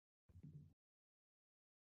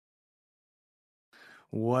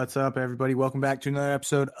What's up, everybody? Welcome back to another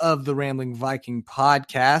episode of the Rambling Viking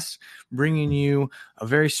podcast, bringing you a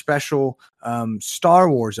very special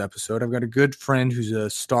Star Wars episode. I've got a good friend who's a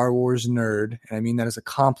Star Wars nerd, and I mean that as a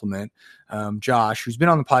compliment, Josh, who's been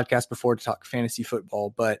on the podcast before to talk fantasy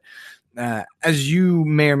football. But as you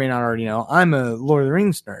may or may not already know, I'm a Lord of the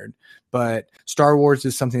Rings nerd, but Star Wars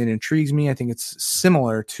is something that intrigues me. I think it's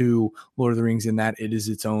similar to Lord of the Rings in that it is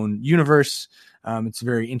its own universe. It's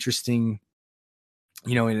very interesting.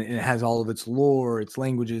 And it has all of its lore, its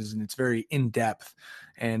languages, and it's very in-depth.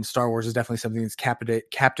 And Star Wars is definitely something that's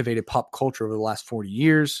captivated pop culture over the last 40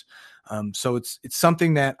 years. So it's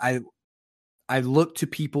something that I look to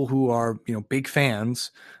people who are, big fans,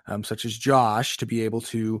 such as Josh, to be able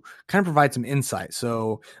to kind of provide some insight.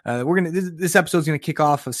 So this episode's going to kick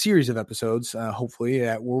off a series of episodes,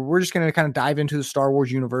 hopefully, we're just going to kind of dive into the Star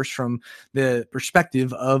Wars universe from the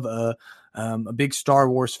perspective of a big Star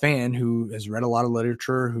Wars fan who has read a lot of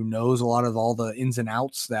literature, who knows a lot of all the ins and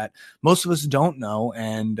outs that most of us don't know,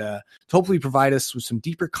 and to hopefully provide us with some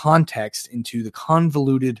deeper context into the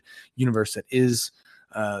convoluted universe that is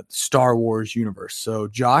Star Wars universe. So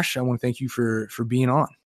Josh, I want to thank you for being on.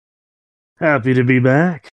 Happy to be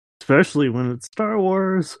back, especially when it's Star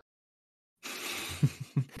Wars.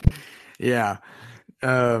 Yeah.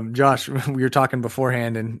 Josh, we were talking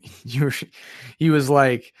beforehand and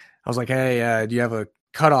I was like, hey, do you have a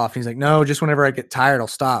cutoff? He's like, no, just whenever I get tired, I'll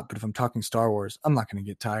stop. But if I'm talking Star Wars, I'm not going to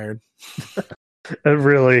get tired.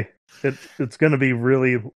 It's going to be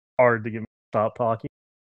really hard to get me to stop talking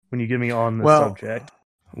when you get me on this subject.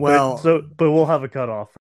 But we'll have a cutoff.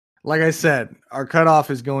 Like I said, our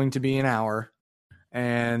cutoff is going to be an hour,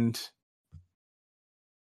 and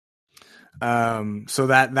so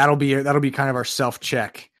that'll be kind of our self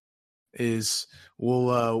check. Is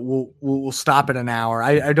we'll stop at an hour.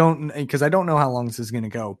 I don't know how long this is going to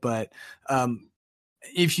go, but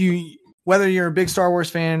whether you're a big Star Wars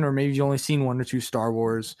fan or maybe you've only seen one or two Star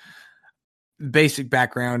Wars, basic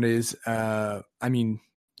background is and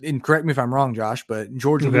correct me if I'm wrong, Josh, but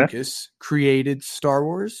George Lucas created Star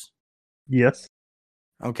Wars. Yes.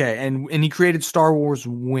 Okay, and he created Star Wars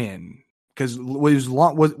when? Because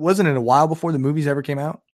wasn't it a while before the movies ever came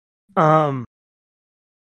out?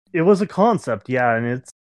 It was a concept, yeah, and its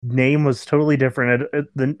name was totally different.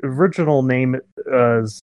 The original name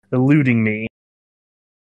is eluding me.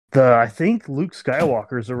 I think Luke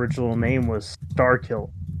Skywalker's original name was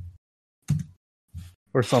Starkill,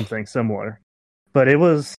 or something similar. But it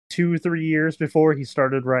was 2-3 years before he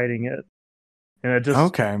started writing it, and it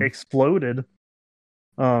just exploded.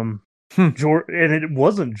 And it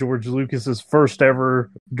wasn't George Lucas's first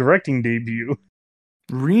ever directing debut.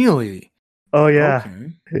 Really? Oh yeah.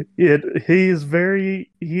 Okay.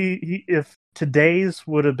 If today's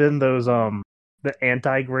would have been those the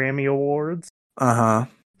anti-Grammy Awards,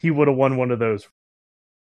 he would have won one of those.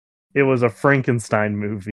 It was a Frankenstein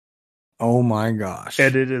movie. Oh my gosh.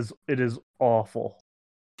 And it is awful.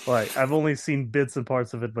 Like, I've only seen bits and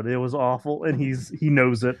parts of it, but it was awful, and he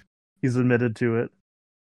knows it. He's admitted to it.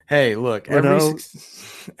 Hey, look,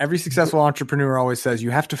 every successful entrepreneur always says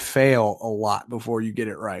you have to fail a lot before you get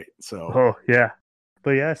it right. So, oh yeah,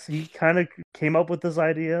 but yes, he kind of came up with this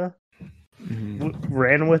idea,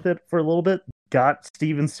 ran with it for a little bit, got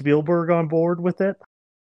Steven Spielberg on board with it,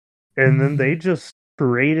 and then they just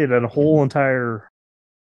created a whole entire,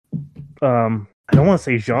 I don't want to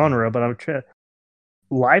say genre, but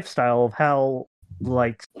lifestyle of how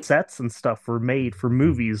like sets and stuff were made for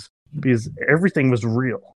movies. Because everything was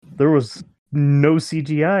real. There was no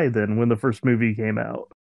CGI then when the first movie came out.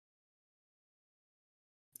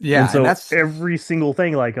 Yeah, and so that's every single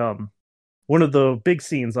thing. Like one of the big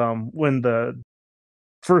scenes when the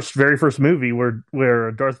very first movie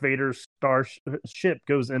where Darth Vader's ship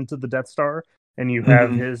goes into the Death Star, and you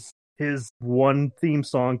have his one theme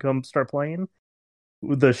song start playing.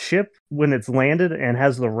 The ship, when it's landed and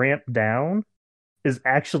has the ramp down, is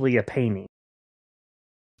actually a painting.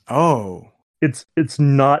 Oh, it's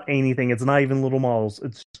not anything. It's not even little models.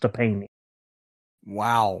 It's just a painting.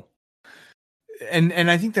 Wow.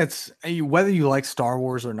 And I think that's, whether you like Star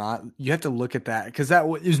Wars or not, you have to look at that, because it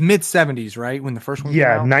was mid 70s, right? When the first one came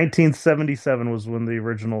out? 1977 was when the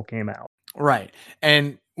original came out. Right.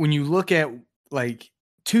 And when you look at like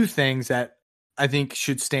two things that I think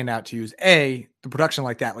should stand out to you is the production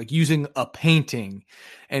like that, like using a painting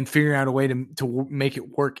and figuring out a way to make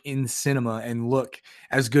it work in cinema and look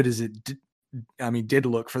as good as it did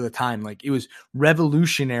look for the time. Like, it was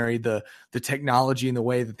revolutionary, the technology and the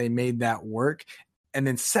way that they made that work. And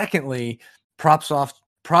then secondly, props off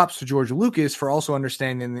props to George Lucas for also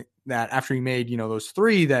understanding that after he made, those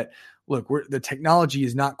three, that look, the technology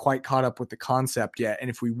is not quite caught up with the concept yet. And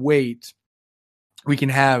if we wait, we can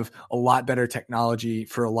have a lot better technology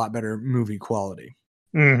for a lot better movie quality.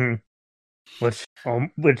 Mm-hmm.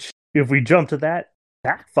 Which if we jump to that,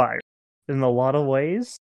 backfired in a lot of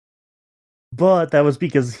ways. But that was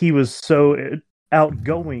because he was so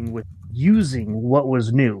outgoing with using what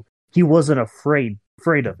was new. He wasn't afraid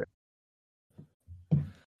of it.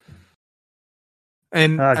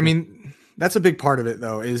 And I mean, that's a big part of it,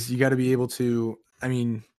 though, is you got to be able to,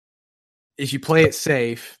 if you play it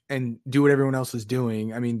safe and do what everyone else is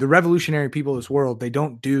doing. I mean, the revolutionary people of this world, they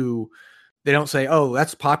don't say, oh,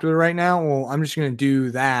 that's popular right now. Well, I'm just going to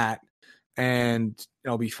do that and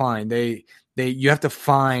it'll be fine. You have to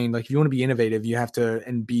find, like, if you want to be innovative, you have to,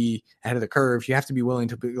 and be ahead of the curve, you have to be willing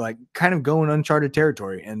to be, like, kind of go in uncharted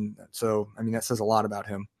territory. And so, I mean, that says a lot about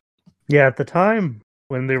him. Yeah, at the time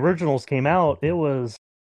when the originals came out, it was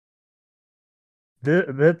there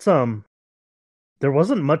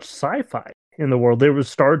wasn't much sci-fi in the world. There was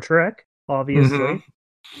Star Trek, obviously.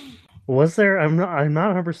 Mm-hmm. Was there? I'm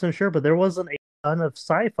not 100% sure, but there wasn't a ton of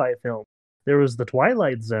sci-fi film. There was the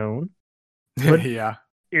Twilight Zone, but yeah,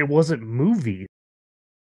 it wasn't movies.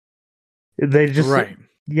 They just right.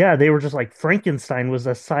 Yeah, they were just like Frankenstein was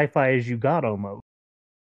as sci-fi as you got almost.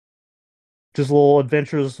 Just little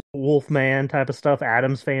adventures, Wolfman type of stuff,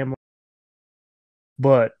 Addams Family.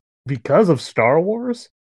 But because of Star Wars,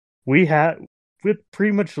 it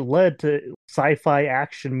pretty much led to sci-fi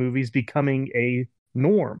action movies becoming a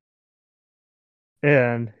norm.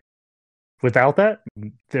 And without that,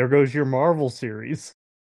 there goes your Marvel series.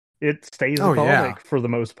 It stays a comic for the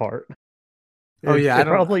most part. It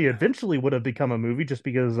probably eventually would have become a movie just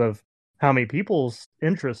because of how many people's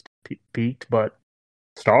interest peaked, but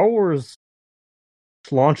Star Wars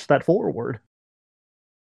launched that forward.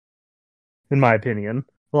 In my opinion.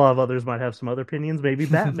 A lot of others might have some other opinions. Maybe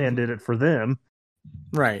Batman did it for them.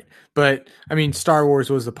 Right. But I mean, Star Wars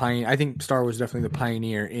was the pioneer. I think Star Wars was definitely the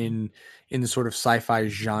pioneer in the sort of sci-fi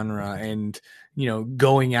genre and,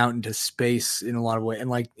 going out into space in a lot of ways. And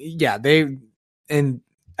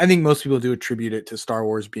I think most people do attribute it to Star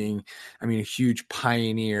Wars being, a huge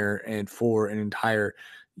pioneer and for an entire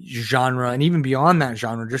genre and even beyond that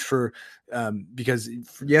genre, just for because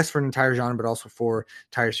yes, for an entire genre, but also for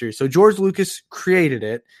entire series. So George Lucas created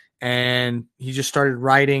it and he just started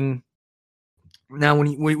writing. Now,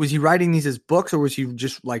 was he writing these as books, or was he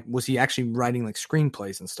actually writing like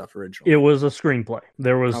screenplays and stuff originally? It was a screenplay.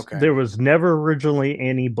 There was never originally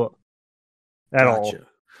any book at all.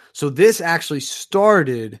 So this actually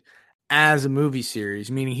started as a movie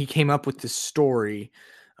series, meaning he came up with this story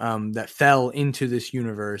that fell into this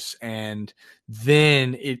universe, and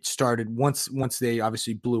then it started once they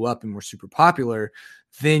obviously blew up and were super popular.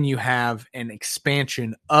 Then you have an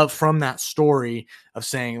expansion from that story of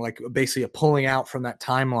saying, like, basically a pulling out from that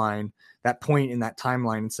timeline, that point in that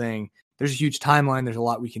timeline, and saying there's a huge timeline, there's a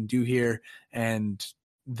lot we can do here. And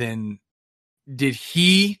then did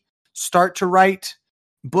he start to write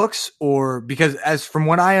books, or because as from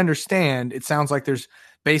what I understand, it sounds like there's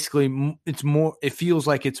basically it feels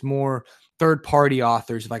like it's more third party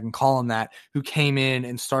authors, if I can call them that, who came in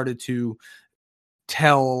and started to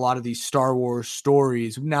tell a lot of these Star Wars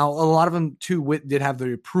stories. Now, a lot of them too did have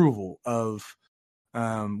the approval of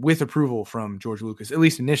with approval from George Lucas, at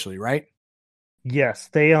least initially, right? Yes,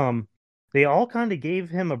 they all kind of gave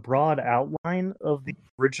him a broad outline of the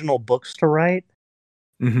original books to write.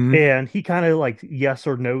 Mm-hmm. And he kind of like yes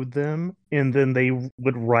or no'd them, and then they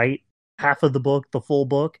would write half of the book, the full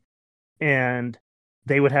book, and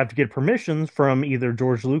they would have to get permissions from either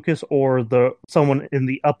George Lucas or someone in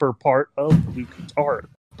the upper part of LucasArts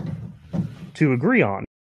to agree on.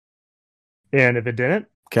 And if it didn't,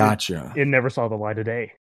 gotcha, it never saw the light of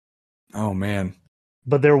day. Oh man!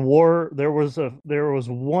 But there was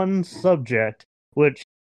one subject which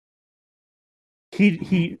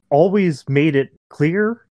he always made it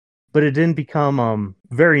clear, but it didn't become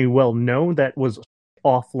very well known, that was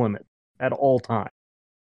off limit at all times.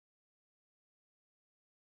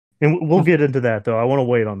 And we'll get into that, though. I want to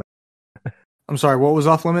wait on that. I'm sorry, what was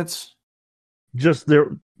off limits? Just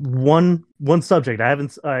one subject. I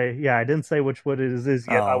didn't say which one it is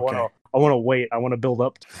yet. I want to wait. I want to build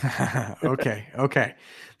up. Okay.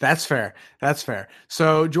 That's fair.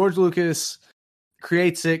 So George Lucas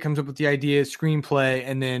creates it, comes up with the idea, screenplay,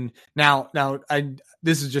 and then now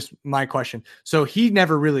this is just my question. So he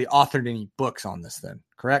never really authored any books on this then,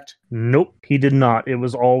 correct? Nope, he did not. It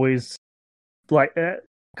was always like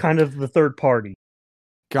kind of the third party.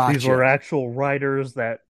 Gotcha. These were actual writers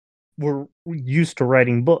that were used to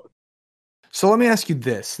writing books. So let me ask you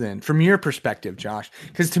this then, from your perspective, Josh,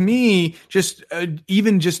 because to me, just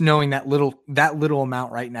even just knowing that little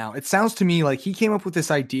amount right now, it sounds to me like he came up with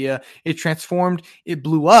this idea. It transformed. It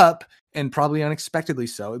blew up, and probably unexpectedly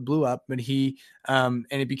so. It blew up, but and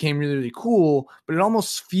it became really, really cool. But it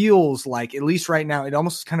almost feels like, at least right now, it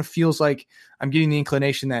almost kind of feels like I'm getting the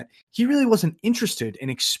inclination that he really wasn't interested in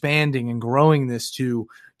expanding and growing this to,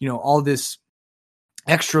 all this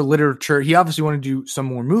extra literature. He obviously wanted to do some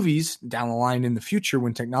more movies down the line in the future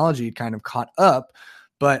when technology had kind of caught up.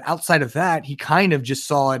 But outside of that, he kind of just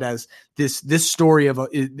saw it as this story of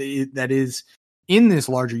that is in this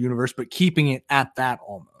larger universe, but keeping it at that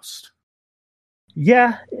almost.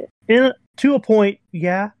 Yeah, to a point,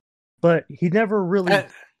 yeah. But he never really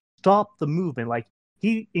stopped the movement. Like,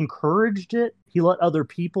 he encouraged it. He let other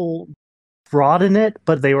people broaden it,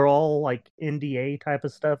 but they were all like NDA type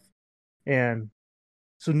of stuff. And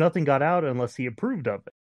so nothing got out unless he approved of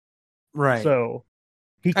it. Right. So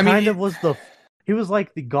he was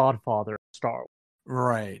like the godfather of Star Wars.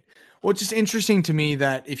 Right. Well, it's just interesting to me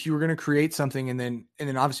that if you were going to create something and then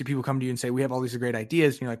obviously people come to you and say, we have all these great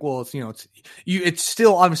ideas. And you're like, well, it's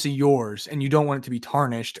still obviously yours and you don't want it to be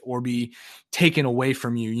tarnished or be taken away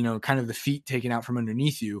from you, kind of the feet taken out from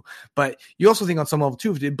underneath you. But you also think on some level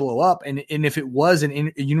too, if it did blow up and if it was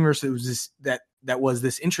a universe that was that was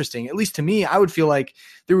this interesting, at least to me, I would feel like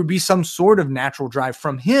there would be some sort of natural drive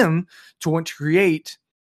from him to want to create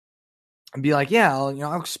and be like, yeah,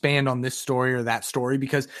 I'll expand on this story or that story,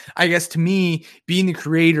 because I guess to me, being the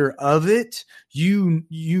creator of it, you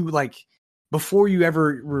like, before you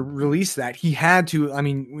ever release that, he had to, I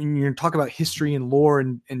mean, when you talk about history and lore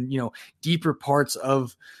and deeper parts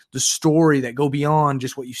of the story that go beyond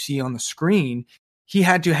just what you see on the screen, he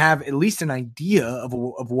had to have at least an idea of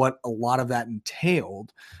what a lot of that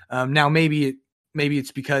entailed. Now, maybe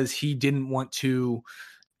it's because he didn't want to,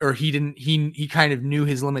 or he kind of knew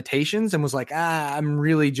his limitations and was like, I'm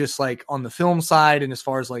really just like on the film side. And as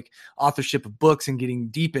far as like authorship of books and getting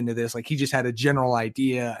deep into this, like he just had a general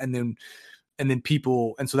idea and then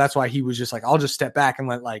people. And so that's why he was just like, I'll just step back and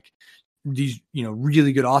let like these,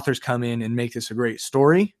 really good authors come in and make this a great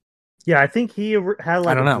story. Yeah. I think he had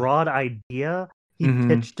like a broad idea. He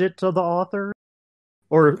pitched it to the author,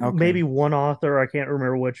 or maybe one author. I can't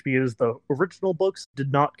remember which, because the original books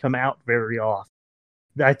did not come out very often.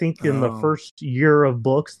 I think in the first year of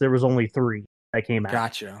books, there was only 3 that came out.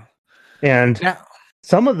 Gotcha. And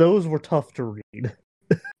some of those were tough to read.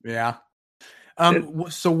 Yeah.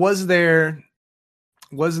 So was there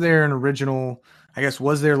an original, I guess,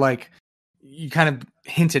 was there like, you kind of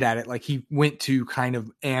hinted at it, like he went to kind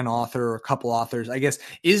of an author or a couple authors, I guess.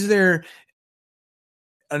 Is there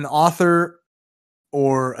an author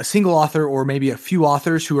or a single author or maybe a few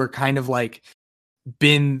authors who are kind of like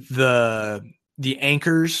been the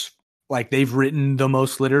anchors, like they've written the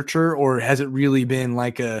most literature, or has it really been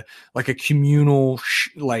like a communal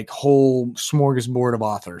like whole smorgasbord of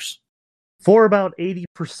authors? For about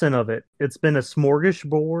 80% of it, it's been a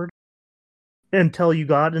smorgasbord until you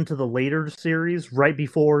got into the later series right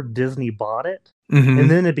before Disney bought it. And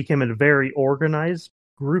then it became a very organized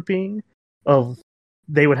grouping of,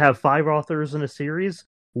 they would have 5 authors in a series.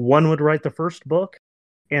 One would write the first book,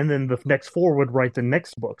 and then the next 4 would write the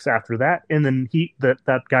next books after that. And then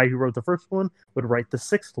that guy who wrote the first one would write the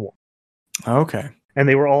 6th one. Okay. And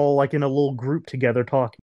they were all like in a little group together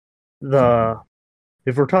talking.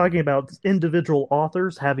 If we're talking about individual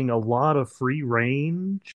authors having a lot of free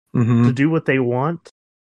range to do what they want,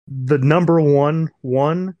 the number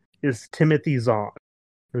one is Timothy Zahn.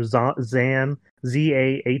 Or Zahn, Zahn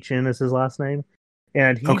is his last name.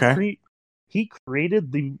 And he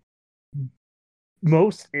created the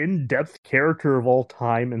most in-depth character of all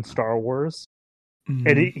time in Star Wars.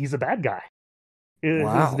 And he's a bad guy.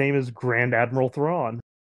 Wow. His name is Grand Admiral Thrawn.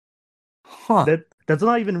 Huh. That's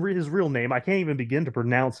not even his real name. I can't even begin to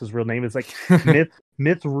pronounce his real name. It's like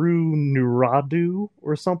Mithru Nuradu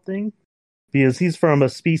or something, because he's from a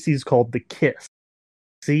species called the Kiss,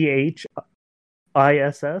 Chiss,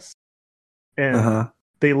 and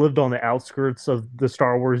they lived on the outskirts of the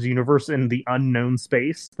Star Wars universe in the unknown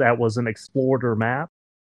space that was an explored or map.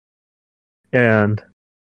 And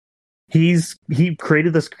he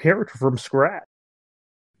created this character from scratch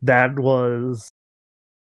that was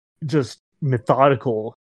just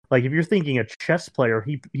methodical. Like, if you're thinking a chess player,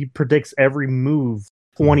 he predicts every move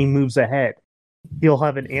 20 moves ahead. He'll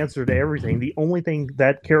have an answer to everything. The only thing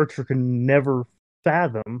that character can never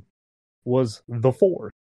fathom was the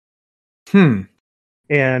Force.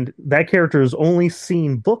 And that character has only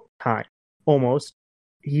seen book time, almost.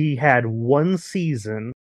 He had 1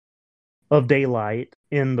 season of daylight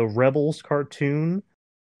in the Rebels cartoon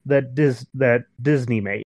that Disney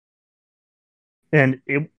made, and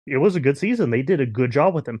it was a good season. They did a good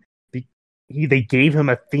job with him. They gave him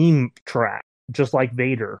a theme track, just like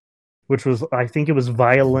Vader, which was, I think it was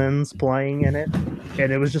violins playing in it,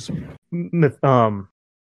 and it was just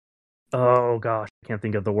oh gosh, I can't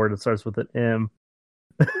think of the word that starts with an M.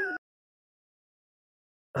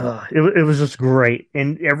 It was just great,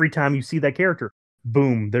 and every time you see that character,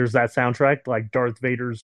 boom, there's that soundtrack, like Darth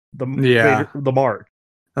Vader's the Mark.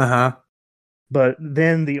 But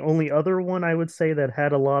then the only other one I would say that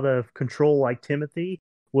had a lot of control, like Timothy,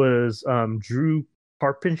 was Drew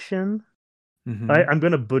Karpyshyn. I'm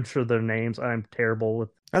going to butcher their names. I'm terrible with.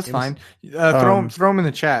 That's names. Fine. Throw them in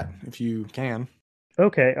the chat if you can.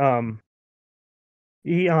 Okay.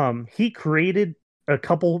 He created a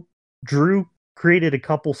couple. Drew created a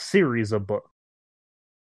couple series of books.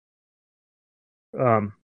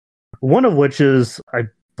 One of which is, I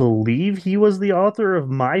believe he was the author of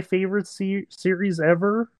my favorite series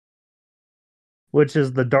ever, which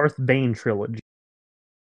is the Darth Bane trilogy.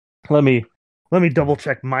 Let me double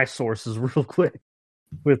check my sources real quick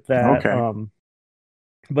with that. Okay.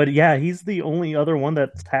 But yeah, he's the only other one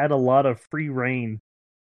that's had a lot of free reign.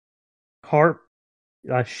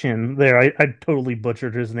 Shin there. I totally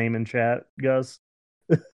butchered his name in chat, Gus.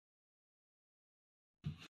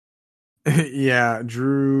 Yeah,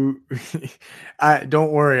 Drew.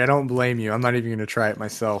 Don't worry, I don't blame you. I'm not even going to try it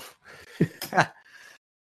myself.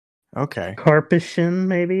 Okay. Karpyshyn,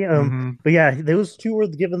 maybe. But yeah, those two were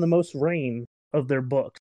given the most reign of their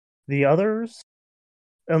books. The others,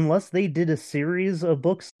 unless they did a series of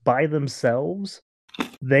books by themselves,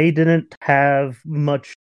 they didn't have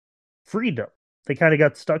much freedom. They kind of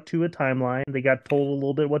got stuck to a timeline. They got told a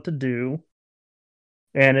little bit what to do,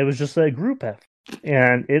 and it was just a group effort.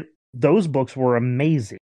 And those books were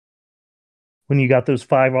amazing. When you got those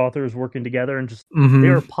 5 authors working together and just they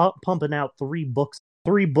were pumping out 3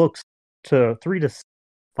 to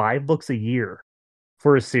 5 books a year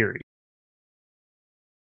for a series.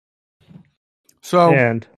 So,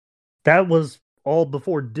 and that was all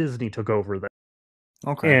before Disney took over that.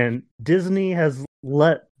 Okay. And Disney has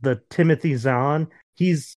let the Timothy Zahn,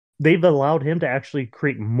 they've allowed him to actually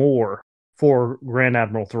create more for Grand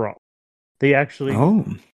Admiral Thrawn. They actually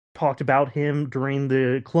talked about him during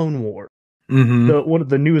the Clone War. One of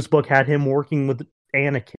the newest book had him working with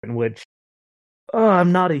Anakin, which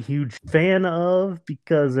I'm not a huge fan of,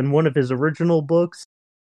 because in one of his original books,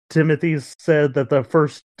 Timothy said that the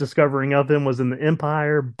first discovering of him was in the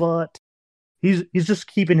Empire, but he's just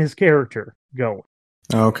keeping his character going.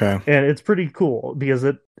 Okay. And it's pretty cool because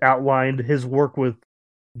it outlined his work with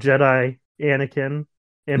Jedi Anakin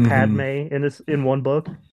and Padme in one book.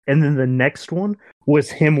 And then the next one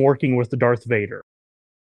was him working with Darth Vader.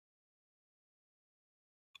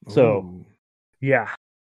 So, yeah.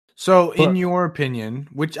 So, in your opinion,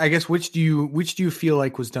 which do you feel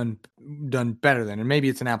like was done better then? And maybe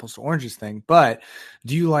it's an apples to oranges thing, but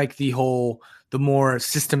do you like the more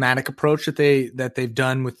systematic approach that they've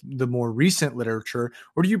done with the more recent literature,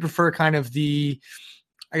 or do you prefer kind of the,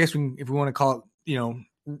 I guess if we want to call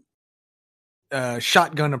it,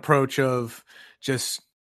 shotgun approach of just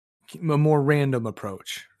a more random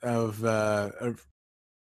approach of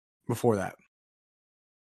before that?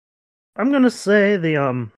 I'm gonna say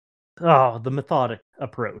the methodic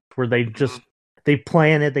approach, where they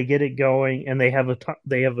plan it, they get it going, and they have a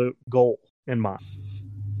goal in mind.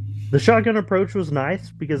 The shotgun approach was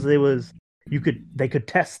nice because they could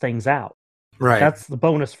test things out. Right. That's the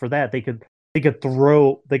bonus for that. They could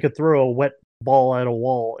throw a wet ball at a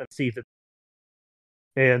wall and see if it.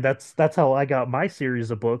 And that's how I got my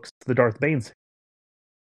series of books, the Darth Bane series.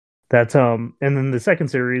 And then the second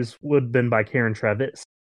series would have been by Karen Traviss.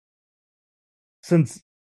 Since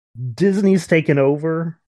Disney's taken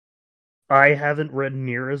over, I haven't read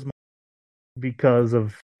near as much because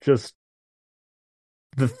of just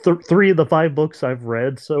the 3 of the 5 books I've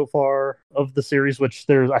read so far of the series, which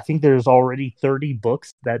I think there's already 30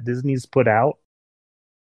 books that Disney's put out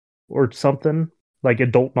or something, like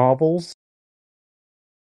adult novels.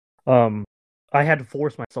 I had to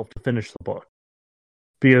force myself to finish the book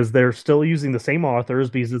because they're still using the same authors,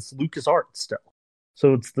 because it's LucasArts still.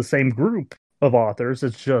 So it's the same group of authors.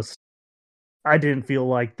 It's just I didn't feel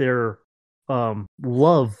like their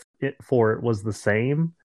love for it was the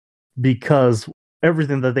same, because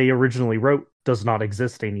everything that they originally wrote does not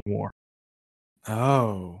exist anymore.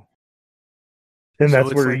 Oh. And so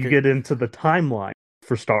that's where you get into the timeline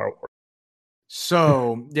for Star Wars.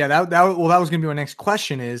 So, yeah, that was going to be my next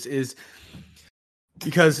question is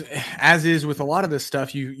because, as is with a lot of this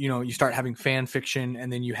stuff, you start having fan fiction,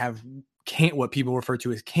 and then you have what people refer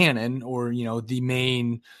to as canon, or the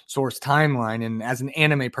main source timeline. And as an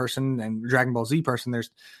anime person and Dragon Ball Z person, there's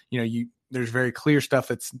there's very clear stuff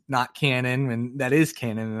that's not canon and that is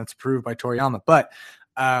canon, and that's approved by Toriyama. But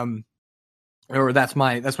or that's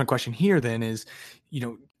my question here then is,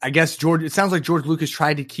 I guess it sounds like George Lucas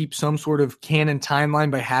tried to keep some sort of canon timeline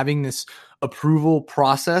by having this approval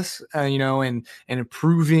process, and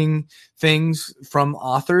approving things from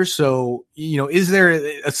authors. So, is there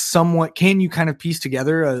can you kind of piece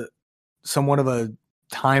together a somewhat of a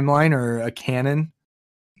timeline or a canon?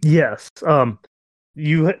 Yes.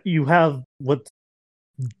 You have what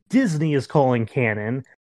Disney is calling canon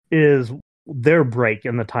is their break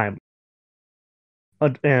in the timeline.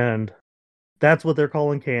 And that's what they're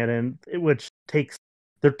calling canon, which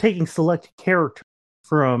they're taking select characters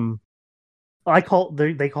from, they call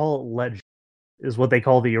it legend, is what they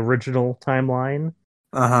call the original timeline.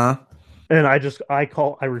 And I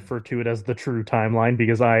refer to it as the true timeline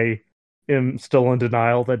because I am still in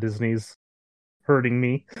denial that Disney's hurting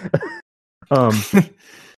me.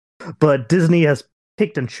 But Disney has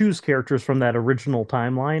picked and choose characters from that original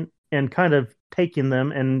timeline and kind of taken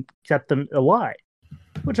them and kept them alive,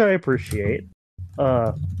 which I appreciate.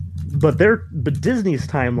 But Disney's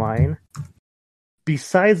timeline,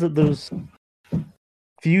 besides those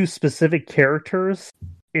few specific characters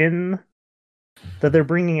that they're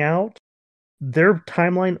bringing out, their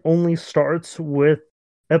timeline only starts with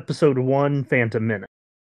Episode 1, Phantom Menace.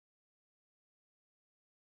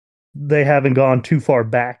 They haven't gone too far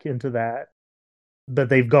back into that, but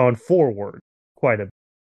they've gone forward quite a bit.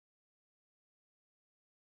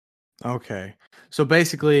 Okay. So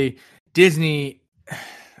basically, Disney,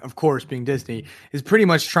 of course, being Disney, is pretty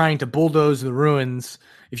much trying to bulldoze the ruins,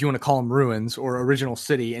 if you want to call them ruins, or original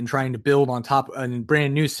city, and trying to build on top a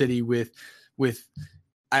brand new city with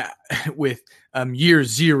year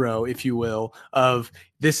zero, if you will, of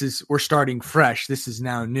we're starting fresh. This is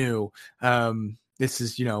now new. This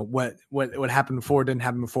is, what happened before didn't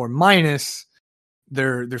happen before, minus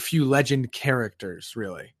their few legend characters,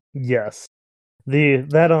 really. Yes.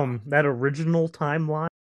 That original timeline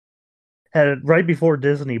had, right before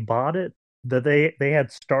Disney bought it, that they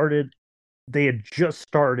had just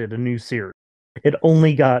started a new series. It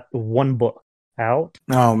only got one book out.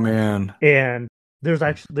 Oh man. And there was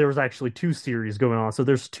actually two series going on. So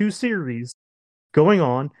there's two series going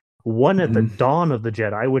on, one at the Dawn of the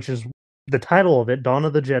Jedi, which is the title of it, Dawn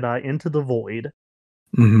of the Jedi Into the Void.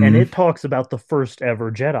 And it talks about the first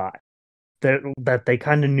ever Jedi. That they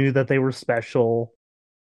kind of knew that they were special,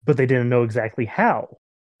 but they didn't know exactly how.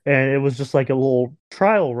 And it was just like a little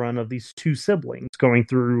trial run of these two siblings going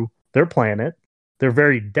through their planet, their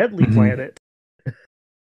very deadly planet,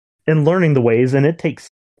 and learning the ways. And it takes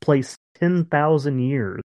place 10,000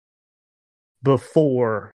 years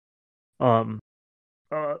before Star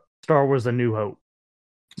Wars: A New Hope.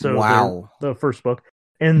 So wow, the first book,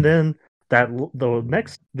 and then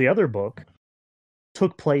the other book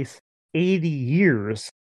took place 80 years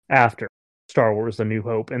after Star Wars: A New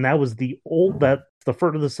Hope, and that was the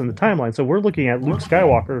furthest in the timeline. So we're looking at Luke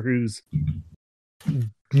Skywalker, who's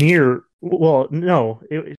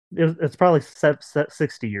it's probably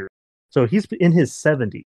 60 years. So he's in his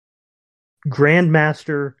 70s.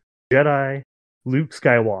 Grandmaster Jedi Luke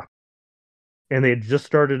Skywalker. And they had just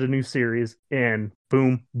started a new series, and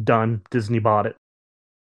boom, done. Disney bought it.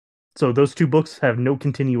 So those two books have no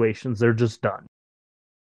continuations. They're just done.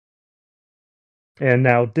 And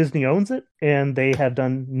now Disney owns it, and they have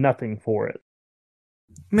done nothing for it.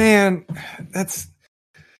 Man, that's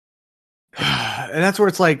where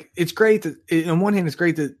it's like, it's great that, on one hand, it's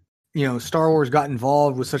great that, Star Wars got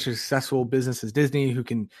involved with such a successful business as Disney, who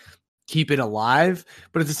can keep it alive.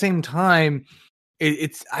 But at the same time,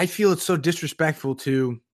 I feel it's so disrespectful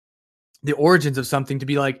to the origins of something to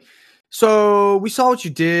be like, so we saw what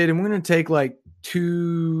you did, and we're going to take like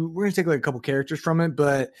a couple characters from it,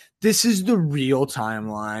 but this is the real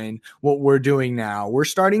timeline. What we're doing now, we're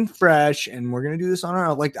starting fresh, and we're going to do this on our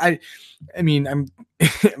own. Like, I mean, I'm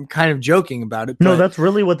kind of joking about it. No, that's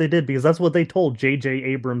really what they did, because that's what they told J.J.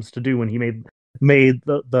 Abrams to do when he made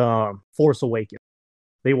the Force Awakens.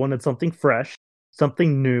 They wanted something fresh,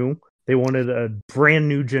 something new. They wanted a brand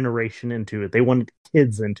new generation into it. They wanted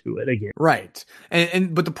kids into it again. Right.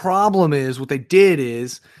 But the problem is, what they did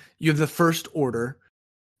is, you have the First Order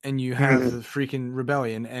and you have the freaking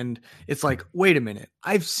rebellion. And it's like, wait a minute,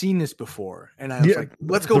 I've seen this before. And I was like,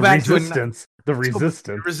 let's go back to the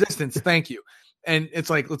Resistance. Resistance. Thank you. And it's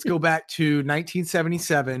like, let's go back to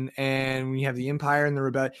 1977, and we have the Empire and the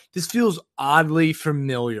Rebellion. This feels oddly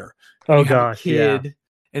familiar. Oh gosh,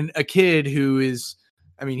 and a kid who is,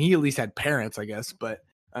 I mean, he at least had parents, I guess, but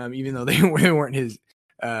even though they weren't his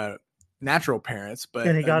natural parents. But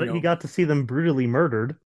and he got to see them brutally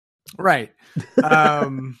murdered. Right.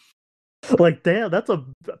 Like, damn, that's a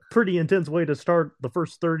pretty intense way to start the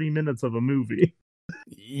first 30 minutes of a movie.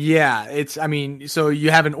 Yeah, so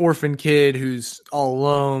you have an orphan kid who's all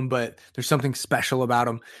alone, but there's something special about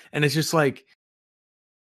him. And it's just like,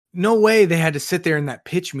 no way they had to sit there in that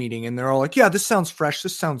pitch meeting and they're all like, yeah, this sounds fresh.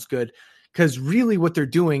 This sounds good. Because really what they're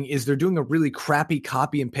doing is they're doing a really crappy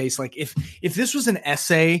copy and paste. Like if this was an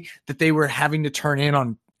essay that they were having to turn in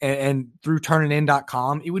on and through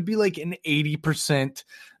turnitin.com, it would be like an 80%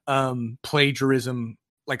 plagiarism,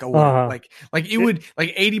 like like it would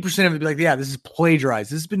like 80% of it be like, yeah, this is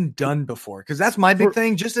plagiarized. This has been done before. Because that's my big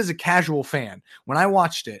thing. Just as a casual fan, when I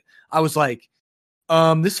watched it, I was like,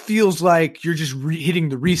 this feels like you're just hitting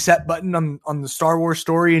the reset button on the Star Wars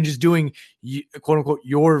story and just doing quote unquote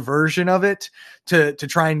your version of it to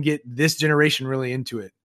try and get this generation really into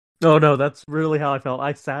it. Oh no, that's really how I felt.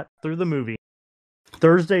 I sat through the movie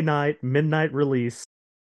Thursday night, midnight release,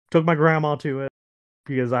 took my grandma to it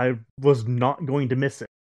because I was not going to miss it.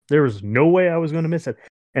 There was no way I was going to miss it.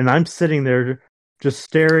 And I'm sitting there just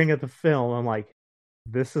staring at the film. I'm like,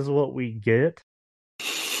 this is what we get.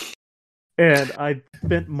 And I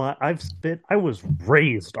was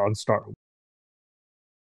raised on Star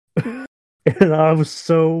Wars. And I was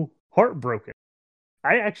so heartbroken.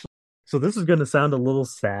 So this is going to sound a little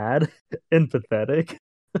sad and pathetic.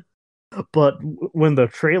 But when the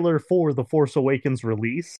trailer for The Force Awakens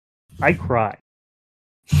released, I cried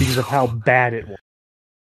because of how bad it was.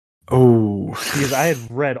 Oh. Because I had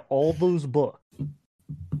read all those books.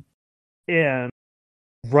 And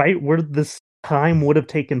right where this time would have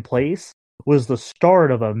taken place was the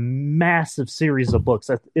start of a massive series of books.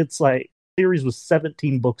 It's like, the series was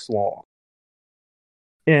 17 books long.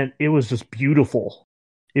 And it was just beautiful.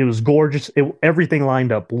 It was gorgeous. Everything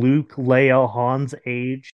lined up. Luke, Leia, Han's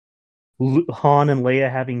age. Han and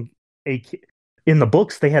Leia having a kid. In the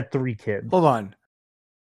books, they had 3 kids. Hold on.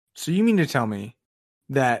 So you mean to tell me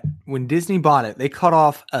that when Disney bought it, they cut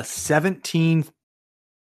off a 17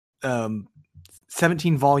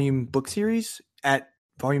 volume book series at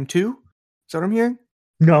volume 2? Is that what I'm hearing?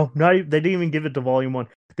 No, they didn't even give it to volume 1.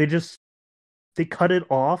 They cut it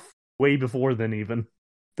off way before then even.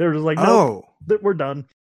 They're just like, no, we're done.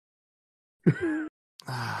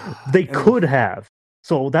 They could have.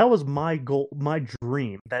 So that was my goal, my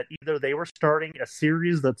dream, that either they were starting a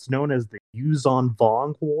series that's known as the Yuuzhan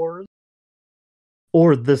Vong Wars,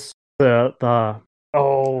 or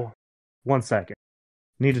one second.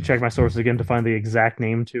 Need to check my sources again to find the exact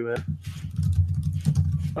name to it.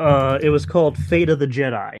 It was called Fate of the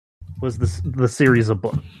Jedi, was the series of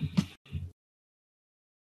books.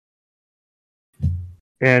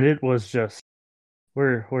 And it was just,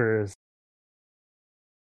 where is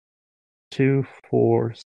 2,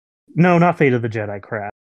 4, no, not Fate of the Jedi,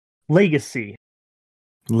 crap. Legacy.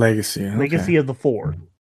 Okay. Legacy of the Force.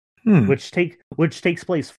 Which takes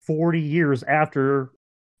place 40 years after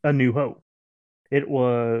A New Hope. It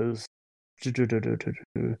was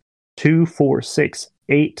 2, 4, 6,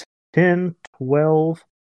 8, 10, 12,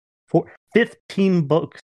 15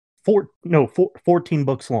 books. 14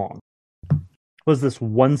 books long. Was this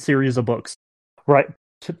one series of books, right?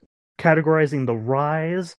 Categorizing the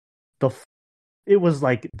rise, it was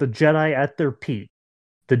like the Jedi at their peak,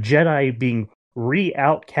 the Jedi being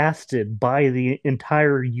re-outcasted by the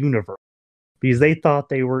entire universe because they thought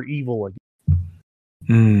they were evil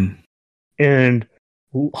again. And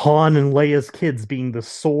Han and Leia's kids being the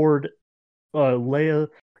sword, Leia,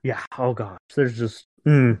 yeah. Oh gosh, there's just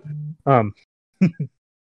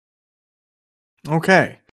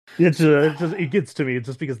Okay. It gets to me. It's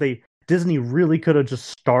just because Disney really could have just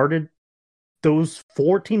started those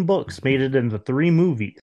 14 books, made it into 3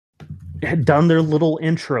 movies, had done their little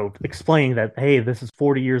intro explaining that, hey, this is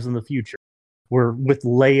 40 years in the future. We're with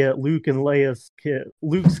Luke and Leia's kid,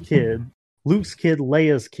 Luke's kid,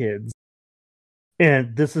 Leia's kids.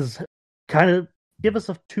 And this is kind of give us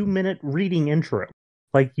a 2-minute reading intro,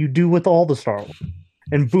 like you do with all the Star Wars.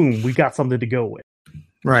 And boom, we got something to go with.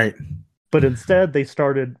 Right. But instead, they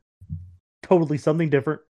started totally something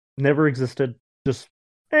different, never existed. Just,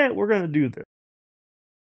 we're going to do this.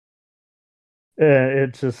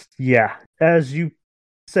 It just, yeah. As you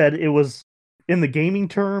said, it was, in the gaming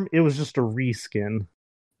term, it was just a reskin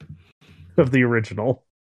of the original.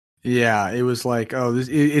 Yeah, it was like,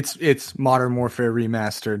 it's Modern Warfare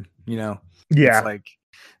remastered, you know? Yeah.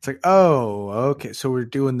 It's like, oh, okay, so we're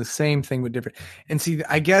doing the same thing with different. And see,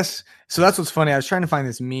 I guess, so that's what's funny. I was trying to find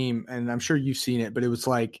this meme, and I'm sure you've seen it, but it was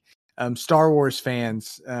like Star Wars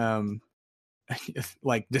fans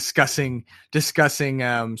like discussing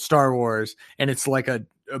Star Wars, and it's like a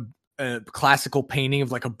classical painting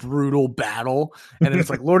of like a brutal battle, and then it's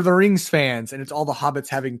like Lord of the Rings fans, and it's all the hobbits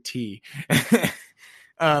having tea.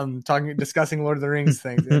 Discussing Lord of the Rings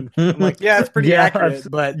things, and I'm like, yeah, it's pretty accurate,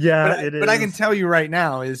 but I can tell you right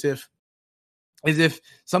now is if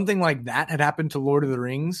something like that had happened to Lord of the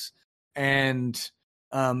Rings, and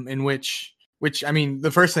in which I mean,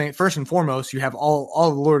 the first and foremost, you have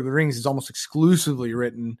all the Lord of the Rings is almost exclusively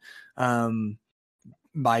written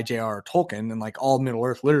by J.R.R. Tolkien and like all Middle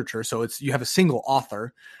Earth literature. So you have a single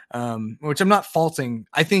author, which I'm not faulting.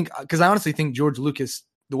 I think, because I honestly think George Lucas,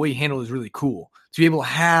 the way he handled it is really cool to be able to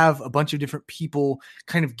have a bunch of different people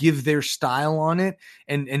kind of give their style on it.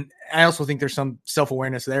 And I also think there's some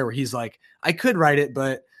self-awareness there where he's like, I could write it,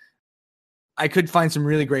 but I could find some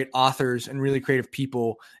really great authors and really creative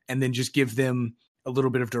people and then just give them a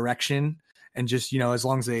little bit of direction and just, as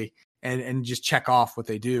long as they, and just check off what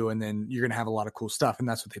they do. And then you're going to have a lot of cool stuff. And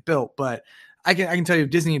that's what they built. But I can tell you, if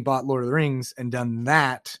Disney had bought Lord of the Rings and done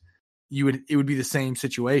that, it would be the same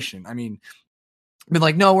situation. I mean, been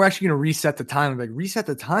like, no, we're actually going to reset the timeline. Like, reset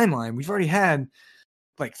the timeline. We've already had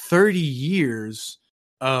like 30 years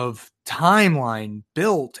of timeline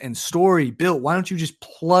built and story built. Why don't you just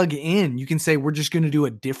plug in? You can say, we're just going to do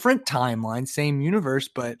a different timeline, same universe,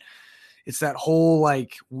 but it's that whole,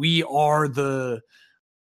 like, we are the,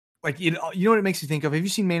 like, you know what it makes you think of? Have you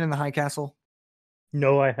seen Man in the High Castle?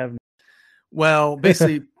 No, I haven't. Well,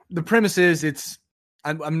 basically the premise is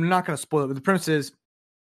I'm not going to spoil it, but the premise is,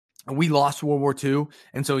 we lost World War II,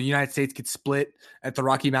 and so the United States could split at the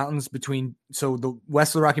Rocky Mountains between. So the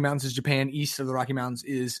west of the Rocky Mountains is Japan, east of the Rocky Mountains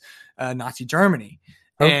is Nazi Germany.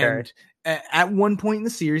 Okay. And at one point in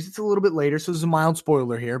the series, it's a little bit later, so there's a mild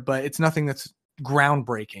spoiler here, but it's nothing that's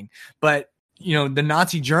groundbreaking. But the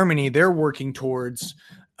Nazi Germany, they're working towards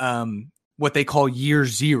what they call year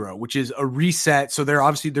zero, which is a reset. So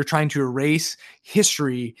they're trying to erase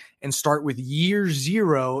history and start with year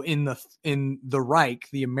zero in the Reich,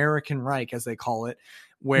 the American Reich, as they call it,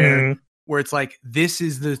 where it's like, this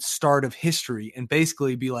is the start of history, and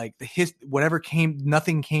basically be like whatever came,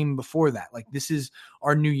 nothing came before that. Like, this is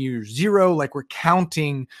our new year zero. Like, we're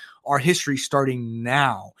counting our history starting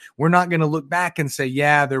now. We're not going to look back and say,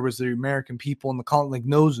 yeah, there was the American people in the colony. Like,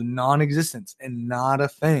 those non-existence and not a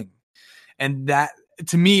thing. And that,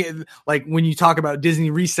 to me, like, when you talk about Disney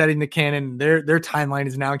resetting the canon, their timeline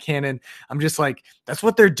is now canon. I'm just like, that's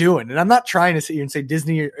what they're doing. And I'm not trying to sit here and say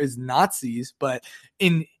Disney is Nazis, but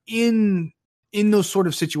in those sort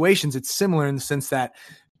of situations, it's similar in the sense that,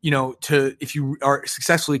 if you are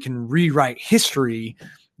successfully can rewrite history,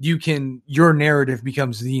 your narrative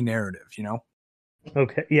becomes the narrative,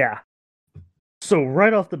 Okay. Yeah. So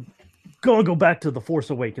right off gonna go back to The Force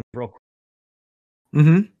Awakens real quick.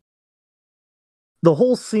 Mm-hmm. The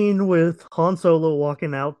whole scene with Han Solo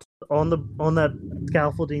walking out on that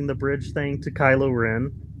scaffolding, the bridge thing, to Kylo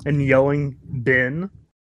Ren and yelling Ben.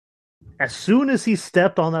 As soon as he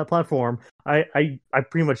stepped on that platform, I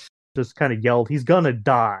pretty much just kind of yelled, "He's gonna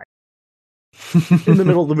die!" in the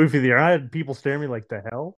middle of the movie theater. I had people staring at me like, "The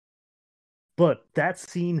hell?" But that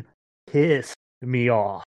scene pissed me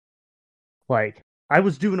off. Like, I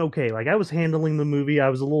was doing okay. Like, I was handling the movie. I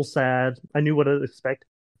was a little sad. I knew what to expect.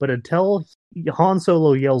 But until Han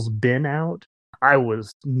Solo yells Ben out, I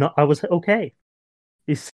was okay.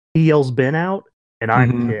 He yells Ben out, and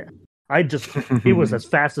I'm pissed. It was as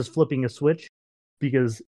fast as flipping a switch,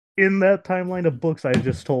 because in that timeline of books I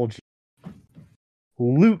just told you,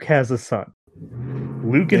 Luke has a son.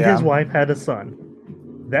 Luke and his wife had a son.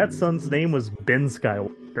 That son's name was Ben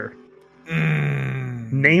Skywalker.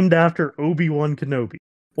 Named after Obi-Wan Kenobi.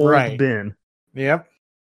 Old Ben. Yep.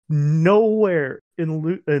 Nowhere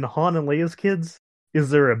in Han and Leia's kids is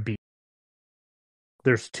there a B.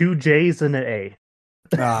 There's 2 J's and an A.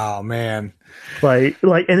 Oh man. And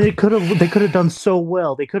they could have done so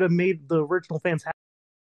well. They could have made the original fans happy,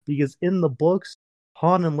 because in the books,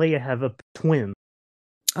 Han and Leia have a twin.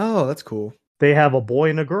 Oh, that's cool. They have a boy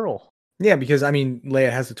and a girl. Yeah, because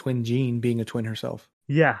Leia has a twin gene, being a twin herself.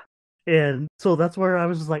 Yeah. And so that's where I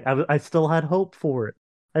was just like, I still had hope for it.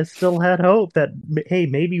 I still had hope that, hey,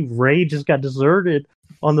 maybe Rey just got deserted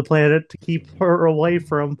on the planet to keep her away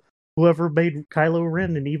from whoever made Kylo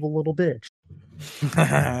Ren an evil little bitch.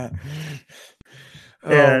 Man.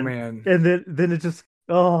 And then it just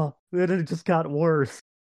got worse.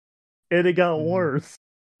 And it got worse.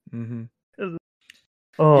 Mm-hmm.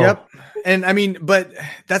 Oh. Yep. And but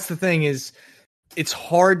that's the thing is, it's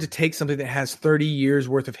hard to take something that has 30 years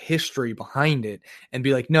worth of history behind it and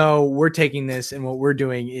be like, no, we're taking this and what we're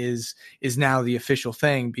doing is now the official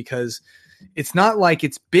thing, because it's not like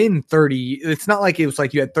it's been 30. It's not like it was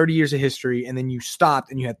like you had 30 years of history and then you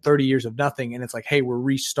stopped and you had 30 years of nothing. And it's like, hey, we're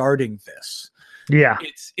restarting this. Yeah.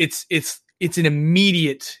 It's an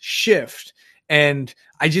immediate shift. And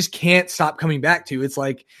I just can't stop coming back to, it's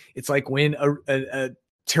like when a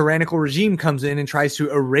tyrannical regime comes in and tries to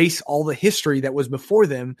erase all the history that was before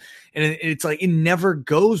them. And it's like, it never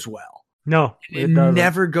goes well. No, it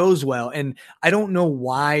never goes well. And I don't know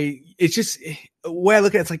why. It's just the way I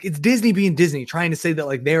look at it, it's like, it's Disney being Disney, trying to say that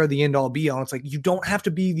like they're the end all be all. It's like, you don't have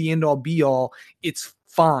to be the end all be all. It's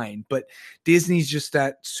fine. But Disney's just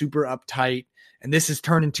that super uptight. And this has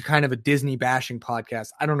turned into kind of a Disney bashing podcast.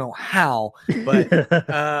 I don't know how, but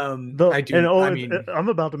I do. I mean, I'm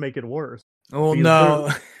about to make it worse. Oh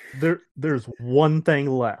no, there's one thing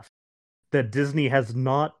left that Disney has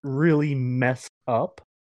not really messed up,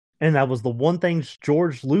 and that was the one thing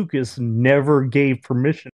George Lucas never gave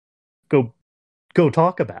permission. Go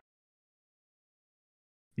talk about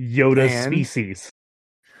Yoda's species.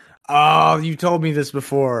 Oh, you told me this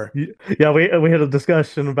before. Yeah, we had a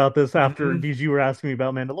discussion about this after because you were asking me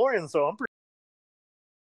about Mandalorian. So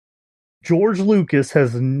George Lucas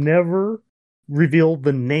has never revealed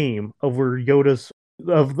the name of where Yoda's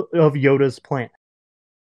planet.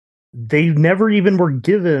 They never even were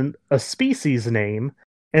given a species name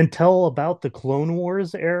until about the Clone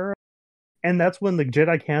Wars era, and that's when the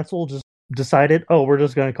Jedi Council just decided, oh, we're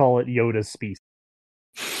just going to call it Yoda's species.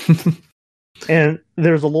 And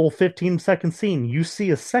there's a little 15-second scene. You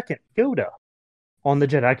see a second Yoda on the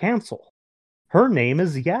Jedi Council. Her name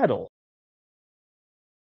is Yaddle.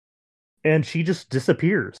 And she just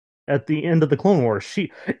disappears at the end of the Clone Wars.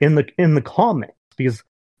 She in the comics, because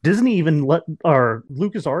Disney even let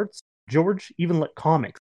LucasArts, George even let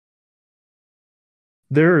comics.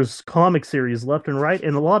 There's comic series left and right,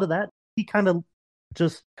 and a lot of that he kind of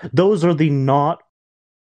just, those are the not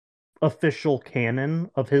official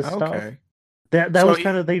canon of his stuff. That was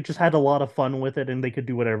kind of, they just had a lot of fun with it, and they could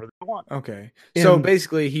do whatever they want. Okay. So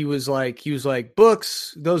basically he was like,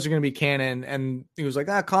 books, those are going to be canon. And he was like,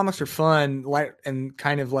 comics are fun, light, and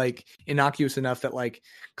kind of like innocuous enough that like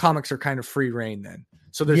comics are kind of free reign then.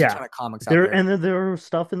 So there's a ton of comics out there. And then there are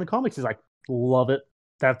stuff in the comics. He's like, love it.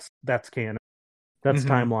 That's canon. That's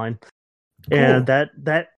timeline. Cool.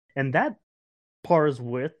 And that pars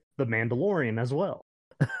with the Mandalorian as well.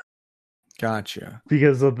 Gotcha.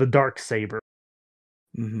 Because of the dark saber.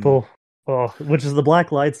 Which is the black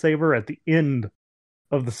lightsaber at the end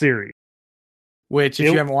of the series. Which,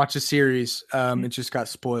 if you haven't watched the series, it just got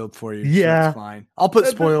spoiled for you. Yeah, so that's fine. I'll put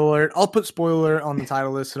spoiler alert. I'll put spoiler alert on the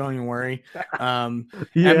title list, so don't even worry. I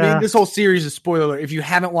mean, this whole series is spoiler alert. If you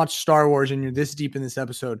haven't watched Star Wars and you're this deep in this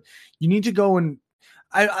episode, you need to go and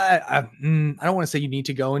I don't want to say you need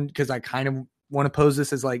to go in, because I kind of want to pose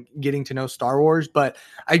this as like getting to know Star Wars, but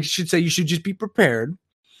I should say you should just be prepared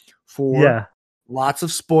for lots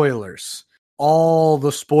of spoilers, all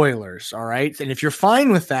the spoilers. All right. And if you're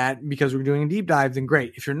fine with that, because we're doing a deep dive, then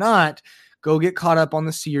great. If you're not, go get caught up on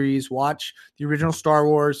the series, watch the original Star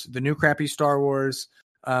Wars, the new crappy Star Wars,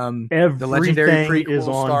 the legendary prequel is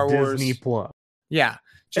on Star Wars. Disney Plus. Yeah.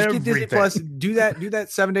 Just get Disney Plus, do that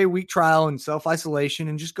 7-day-week trial and self-isolation,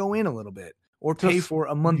 and just go in a little bit, or pay for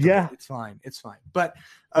a month. Yeah. Of it. It's fine. But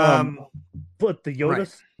the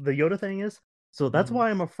Yoda thing is, so that's why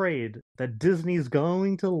I'm afraid that Disney's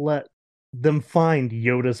going to let them find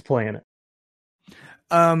Yoda's planet.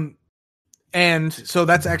 And so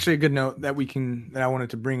that's actually a good note that I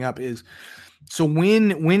wanted to bring up is, so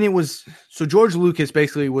when it was, so George Lucas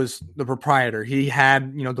basically was the proprietor. He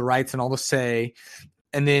had, the rights and all the say,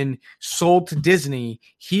 and then sold to Disney.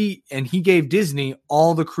 He gave Disney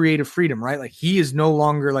all the creative freedom, right? Like, he is no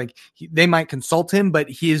longer like, they might consult him, but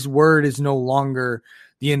his word is no longer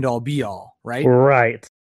the end all be all, right? Right.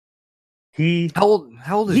 How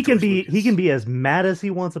old is he George Lucas? He can be as mad as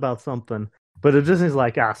he wants about something, but it just is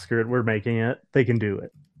like, screw it, we're making it. They can do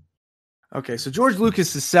it. Okay, so George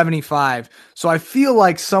Lucas is 75. So I feel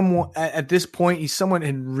like someone at this point, someone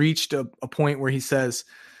had reached a point where he says,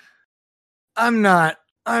 I'm not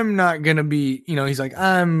going to be, he's like,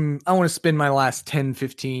 I want to spend my last 10,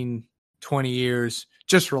 15, 20 years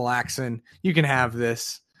just relaxing. You can have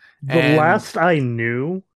this. The last I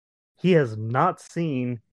knew, he has not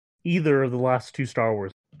seen either of the last two Star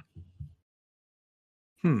Wars.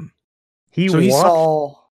 He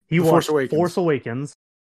watched Force Awakens,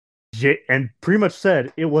 and pretty much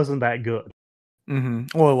said it wasn't that good.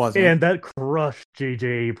 Well, it wasn't. And that crushed J.J.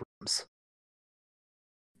 Abrams.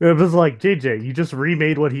 It was like, JJ, you just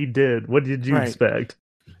remade what he did. What did you expect?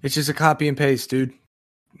 It's just a copy and paste, dude.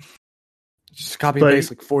 Just copy and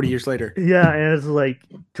paste like 40 years later. Yeah, and it's like,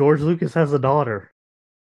 George Lucas has a daughter.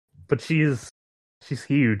 but she's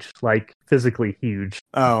huge, like physically huge.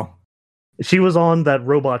 Oh. She was on that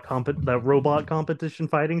robot competition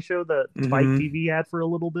fighting show that Spike Mm-hmm. TV had for a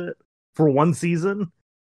little bit, for one season,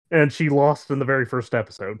 and she lost in the very first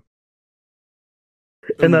episode.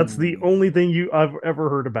 And that's the only thing I've ever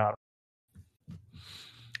heard about her.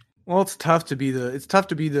 Well, it's tough to be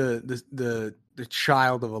the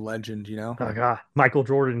child of a legend, you know. Oh god, Michael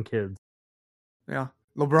Jordan kids. Yeah,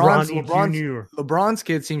 Ronnie Jr. LeBron's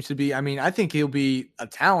kid seems to be. I mean, I think he'll be a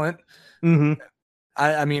talent. Mm-hmm.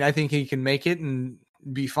 I mean, I think he can make it and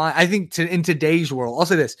be fine. I think in today's world, I'll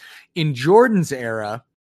say this: in Jordan's era,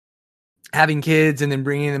 having kids and then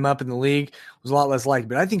bringing them up in the league was a lot less liked.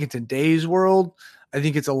 But I think in today's world, I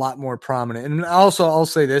think it's a lot more prominent. And also, I'll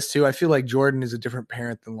say this too: I feel like Jordan is a different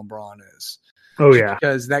parent than LeBron is. Oh yeah,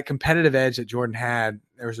 because that competitive edge that Jordan had,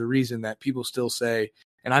 there's a reason that people still say,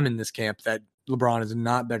 and I'm in this camp, that LeBron is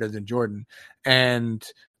not better than Jordan. And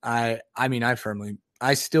I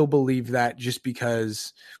still believe that, just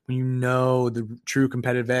because when you know the true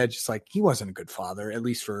competitive edge, it's like he wasn't a good father, at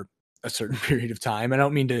least for a certain period of time. I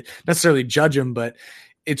don't mean to necessarily judge him, but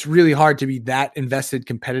it's really hard to be that invested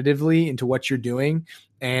competitively into what you're doing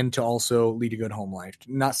and to also lead a good home life.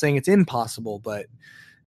 I'm not saying it's impossible, but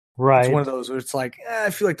right. It's one of those where it's like, I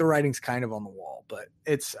feel like the writing's kind of on the wall, but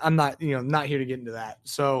I'm not here to get into that.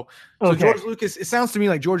 So George Lucas, it sounds to me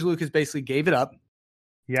like George Lucas basically gave it up.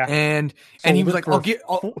 Yeah. And he was like,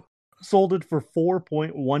 sold it for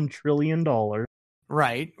 $4.1 trillion.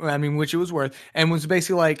 Right. I mean, which it was worth, and was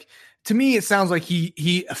basically like, to me, it sounds like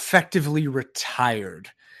he effectively retired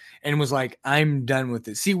and was like, I'm done with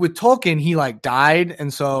this. See, with Tolkien, he like died.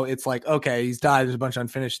 And so it's like, okay, he's died. There's a bunch of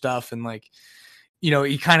unfinished stuff. And like,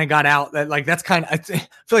 he kind of got out that, like, that's kind of, I feel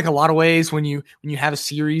like a lot of ways when you have a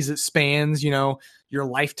series that spans, your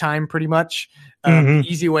lifetime pretty much, the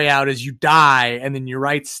easy way out is you die and then your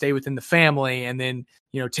rights stay within the family. And then,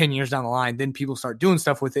 10 years down the line, then people start doing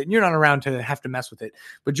stuff with it and you're not around to have to mess with it.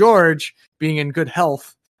 But George, being in good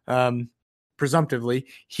health, presumptively,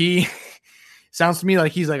 he sounds to me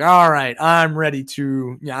like he's like, all right, I'm ready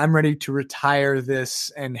to retire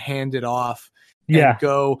this and hand it off. Yeah.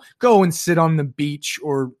 And go and sit on the beach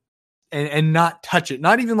and not touch it.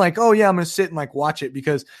 Not even like, oh yeah, I'm going to sit and like watch it,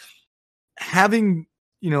 because having,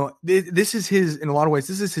 this is his, in a lot of ways,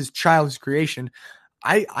 this is his child's creation.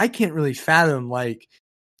 I can't really fathom like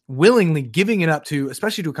willingly giving it up to,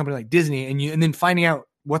 especially to a company like Disney, and then finding out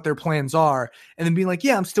what their plans are and then being like,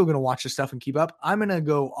 yeah, I'm still going to watch this stuff and keep up. I'm going to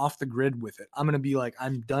go off the grid with it. I'm going to be like,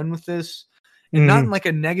 I'm done with this. And not in like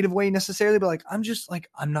a negative way necessarily, but like, I'm just like,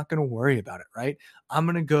 I'm not going to worry about it. Right. I'm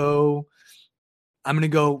going to go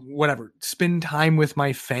whatever, spend time with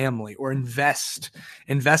my family, or invest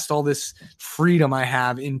all this freedom I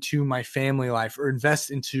have into my family life, or invest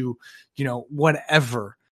into,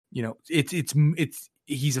 whatever,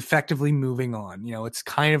 he's effectively moving on. It's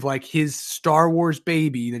kind of like his Star Wars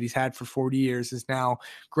baby that he's had for 40 years is now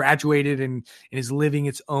graduated and is living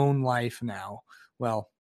its own life now. Well,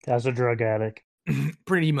 as a drug addict.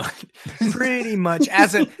 pretty much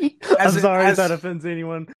as I'm sorry if that offends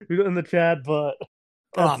anyone in the chat, but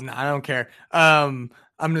no, I don't care. I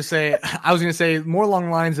was gonna say more along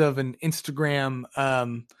the lines of an Instagram,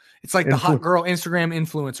 it's like the hot girl Instagram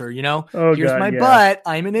influencer, oh, here's my butt,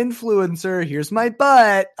 I'm an influencer, here's my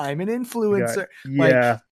butt, I'm an influencer.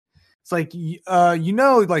 Yeah. It's like,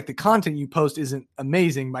 like the content you post isn't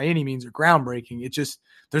amazing by any means or groundbreaking. It just,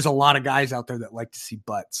 there's a lot of guys out there that like to see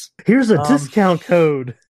butts. Here's a discount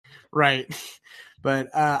code. Right. But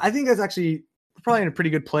I think that's actually probably in a pretty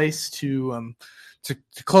good place to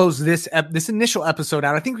close this initial episode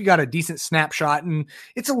out. I think we got a decent snapshot, and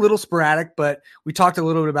it's a little sporadic, but we talked a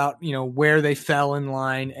little bit about, where they fell in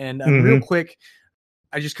line. And real quick,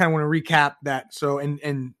 I just kind of want to recap that. So,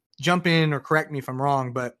 and jump in or correct me if I'm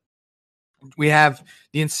wrong, but we have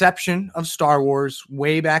the inception of Star Wars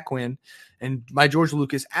way back when, and by George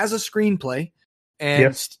Lucas as a screenplay.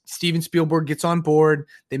 And Steven Spielberg gets on board.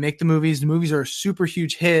 They make the movies. The movies are a super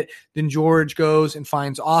huge hit. Then George goes and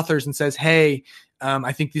finds authors and says, hey,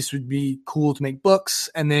 I think this would be cool to make books.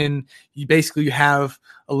 And then you have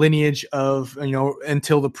a lineage of,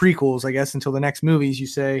 until the prequels, I guess, until the next movies, you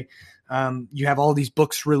say, you have all these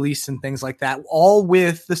books released and things like that, all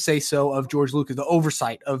with the say-so of George Lucas, the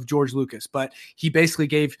oversight of George Lucas. But he basically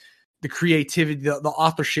gave the creativity, the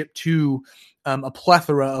authorship to a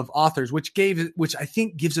plethora of authors, which I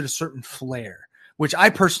think gives it a certain flair, which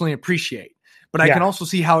I personally appreciate. But I can also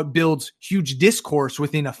see how it builds huge discourse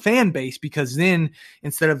within a fan base, because then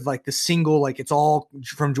instead of like the single, like it's all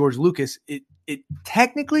from George Lucas, it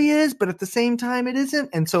technically is, but at the same time it isn't.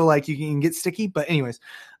 And so like you can get sticky. But anyways,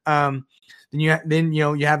 Then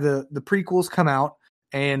you have the prequels come out,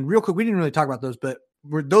 and real quick, we didn't really talk about those, but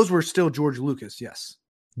those were still George Lucas, yes.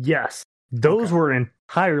 Yes, those were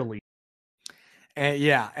entirely.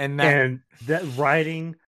 And that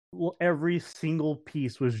writing, every single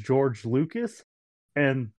piece was George Lucas,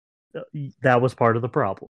 and that was part of the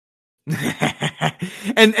problem.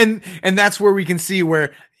 and that's where we can see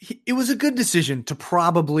where it was a good decision to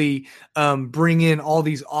probably bring in all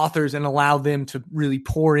these authors and allow them to really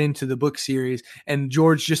pour into the book series, and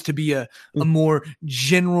George just to be a more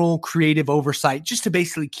general creative oversight, just to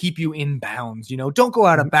basically keep you in bounds. Don't go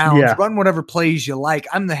out of bounds. Run whatever plays you like.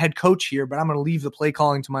 I'm the head coach here, but I'm going to leave the play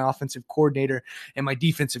calling to my offensive coordinator and my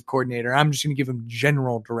defensive coordinator. I'm just going to give them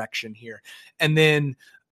general direction here. And then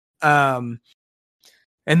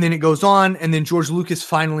it goes on, and then George Lucas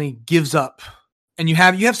finally gives up. And you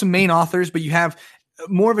have some main authors, but you have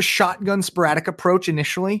more of a shotgun sporadic approach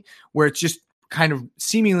initially, where it's just kind of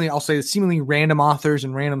seemingly random authors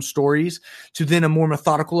and random stories, to then a more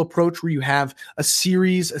methodical approach where you have a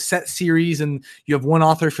set series, and you have one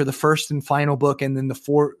author for the first and final book, and then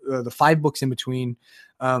the 5 books in between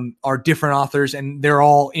are different authors, and they're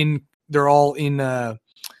all colluding.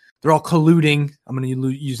 I'm going to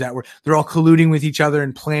use that word. They're all colluding with each other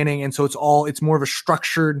and planning. And so it's more of a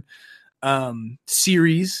structured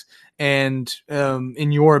series. And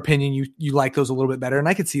in your opinion, you like those a little bit better. And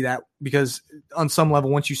I could see that, because on some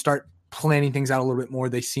level, once you start planning things out a little bit more,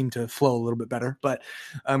 they seem to flow a little bit better. But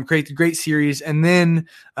great series. And then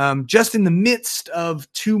just in the midst of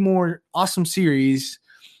 2 more awesome series,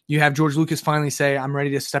 you have George Lucas finally say, I'm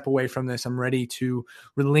ready to step away from this. I'm ready to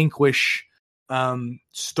relinquish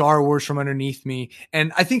Star Wars from underneath me.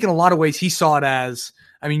 And I think in a lot of ways he saw it as,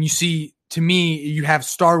 you have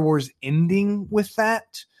Star Wars ending with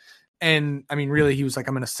that. And really he was like,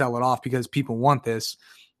 I'm going to sell it off because people want this.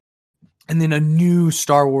 And then a new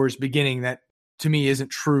Star Wars beginning that to me isn't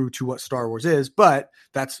true to what Star Wars is, but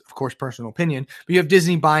that's of course personal opinion. But you have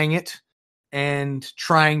Disney buying it and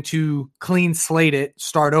trying to clean slate it,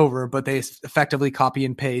 start over, but they effectively copy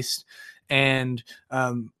and paste. And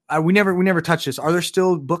we never touched this. Are there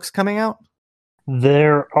still books coming out?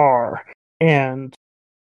 There are, and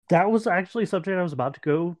that was actually a subject I was about to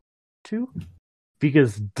go to,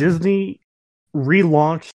 because Disney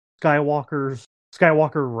relaunched Skywalker.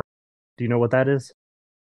 Do you know what that is?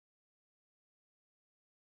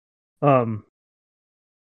 Skywalker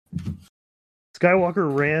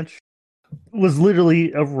Ranch was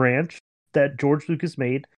literally a ranch that George Lucas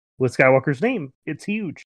made with Skywalker's name. It's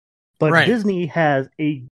huge. But Disney has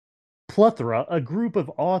a group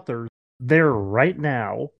of authors there right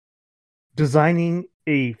now designing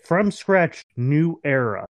a from-scratch new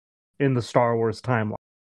era in the Star Wars timeline.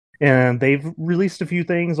 And they've released a few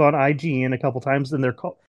things on IGN a couple times, and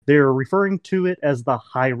they're referring to it as the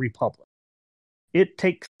High Republic. It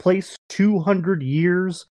takes place 200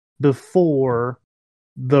 years before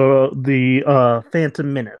the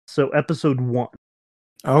Phantom Menace, so Episode 1.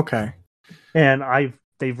 Okay. And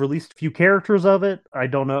they've released a few characters of it. I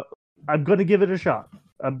don't know. I'm going to give it a shot.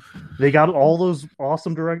 They got all those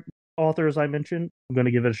awesome direct authors I mentioned. I'm going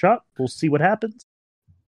to give it a shot. We'll see what happens.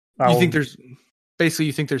 You think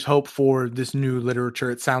there's hope for this new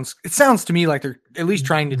literature? It sounds to me like they're at least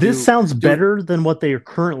trying to. This sounds better than what they are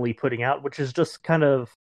currently putting out, which is just kind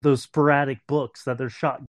of those sporadic books that they're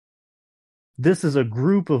shot. This is a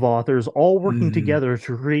group of authors all working together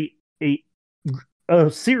to create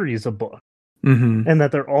a series of books, and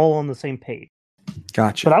that they're all on the same page.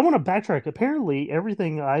 Gotcha. But I want to backtrack. Apparently,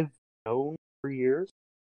 everything I've known for years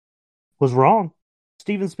was wrong.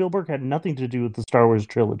 Steven Spielberg had nothing to do with the Star Wars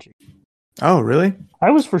trilogy. Oh, really? I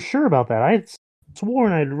was for sure about that. I had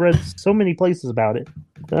sworn I'd read so many places about it.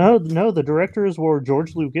 No, the directors were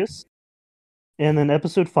George Lucas, and then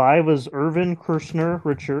Episode 5 was Irvin Kershner,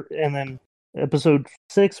 Richard, and then Episode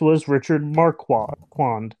 6 was Richard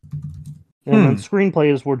Marquand. And then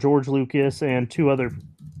screenplays were George Lucas and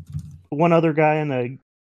one other guy and a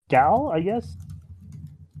gal, I guess.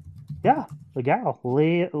 Yeah, a gal,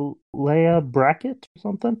 Leah Brackett or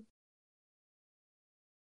something.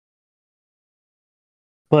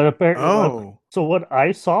 But apparently, so what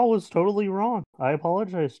I saw was totally wrong. I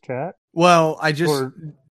apologize, chat. Well,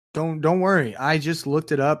 don't worry. I just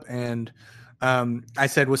looked it up, and I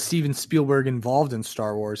said, was Steven Spielberg involved in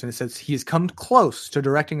Star Wars? And it says he has come close to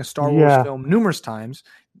directing a Star Wars film numerous times.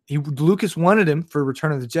 Lucas wanted him for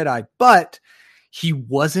Return of the Jedi, but he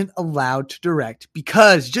wasn't allowed to direct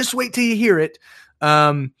because, just wait till you hear it,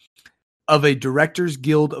 of a Directors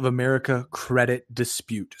Guild of America credit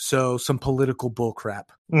dispute. So some political bullcrap.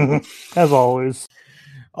 As always.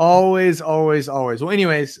 Always. Well,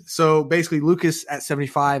 anyways, so basically Lucas at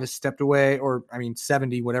 75 has stepped away, or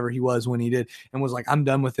 70, whatever he was when he did, and was like, I'm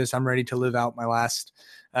done with this. I'm ready to live out my last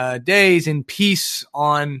days in peace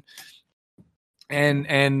on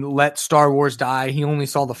and let Star Wars die. He only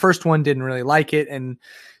saw the first one, didn't really like it, and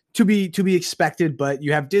to be expected, but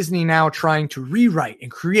you have Disney now trying to rewrite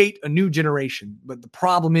and create a new generation. But the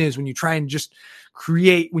problem is when you try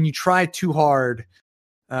too hard,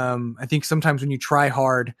 I think sometimes when you try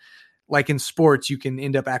hard, like in sports, you can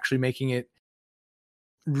end up actually making it,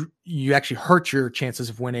 you actually hurt your chances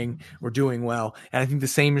of winning or doing well. And I think the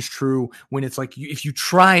same is true when it's like, if you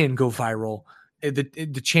try and go viral,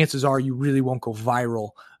 the chances are you really won't go viral.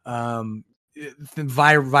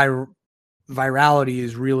 Virality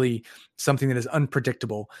is really something that is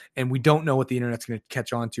unpredictable, and we don't know what the internet's going to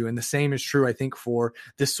catch on to. And the same is true, I think, for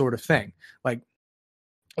this sort of thing. Like,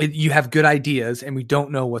 you have good ideas and we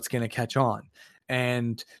don't know what's going to catch on.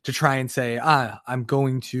 And to try and say, we're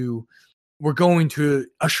going to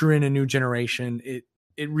usher in a new generation. It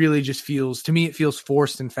really just feels, to me, it feels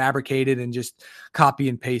forced and fabricated and just copy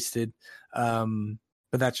and pasted.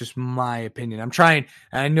 But that's just my opinion. I'm trying,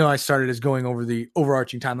 and I know I started as going over the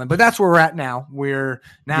overarching timeline, but that's where we're at now. We're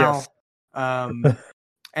now, yes.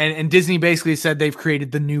 And Disney basically said they've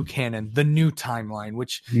created the new canon, the new timeline,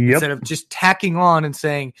 which instead of just tacking on and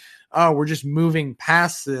saying, oh, we're just moving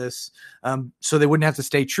past this, so they wouldn't have to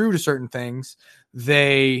stay true to certain things,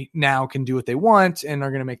 they now can do what they want and are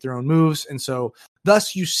going to make their own moves. And so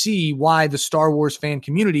thus you see why the Star Wars fan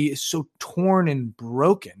community is so torn and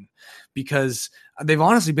broken, because they've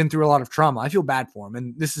honestly been through a lot of trauma. I feel bad for them.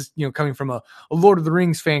 And this is, coming from a Lord of the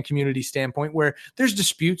Rings fan community standpoint, where there's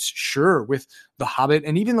disputes, sure, with The Hobbit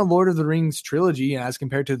and even the Lord of the Rings trilogy as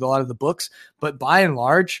compared to a lot of the books. But by and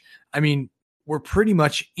large, we're pretty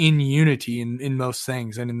much in unity in most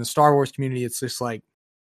things. And in the Star Wars community, it's just like,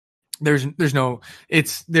 it's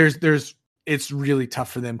really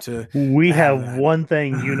tough for them to. We have one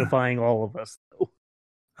thing unifying all of us, though.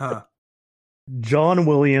 Huh. John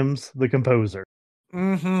Williams, the composer.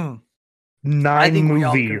 Mm-hmm. 9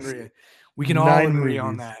 movies. We can all agree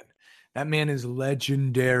on that. That man is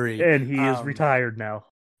legendary. And he is retired now.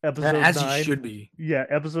 Episode 9, he should be. Yeah,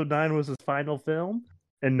 episode 9 was his final film,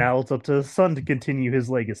 and now it's up to his son to continue his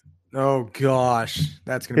legacy. Oh gosh,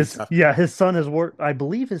 that's gonna be tough. Yeah, his son has worked. I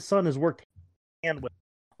believe his son has worked hand with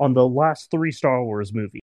on the last 3 Star Wars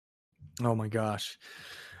movies. Oh my gosh.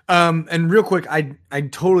 And real quick, I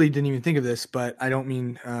totally didn't even think of this, but I don't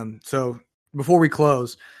mean so before we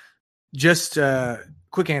close, just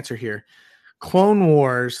quick answer here. Clone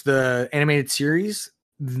Wars, the animated series,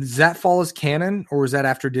 does that fall as canon, or was that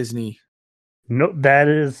after Disney? No, that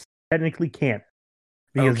is technically canon.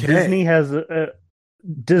 Because okay.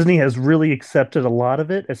 Disney has really accepted a lot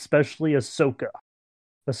of it, especially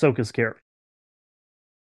Ahsoka's character.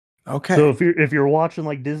 Okay. So if you're watching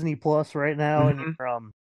like Disney Plus right now, mm-hmm. and you're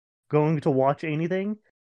going to watch anything,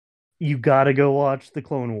 you got to go watch the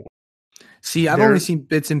Clone Wars. See, I've only seen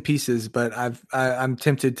bits and pieces, but I'm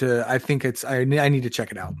tempted to. I think I need to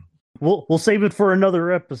check it out. We'll save it for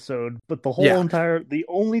another episode. But the whole the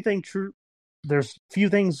only thing true, there's few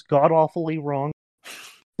things god awfully wrong,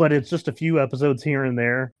 but it's just a few episodes here and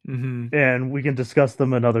there, mm-hmm. and we can discuss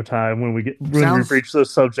them another time when we reach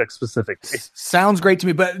those subjects specifically. Sounds great to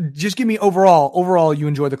me, but just give me overall. Overall, you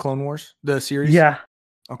enjoy the Clone Wars, the series? Yeah.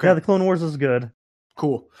 Okay. Yeah, the Clone Wars is good.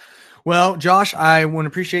 Cool. Well, Josh, I want to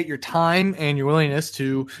appreciate your time and your willingness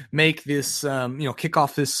to make this, kick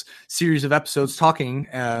off this series of episodes talking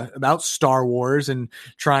about Star Wars and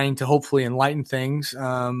trying to hopefully enlighten things,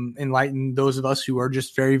 enlighten those of us who are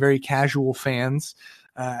just very, very casual fans,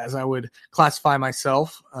 as I would classify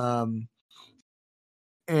myself.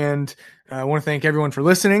 And I want to thank everyone for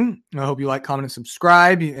listening. I hope you like, comment, and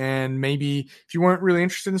subscribe. And maybe if you weren't really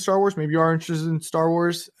interested in Star Wars, maybe you are interested in Star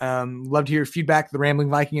Wars. Love to hear feedback,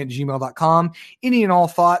 theramblingviking@gmail.com. Any and all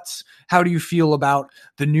thoughts. How do you feel about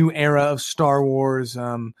the new era of Star Wars?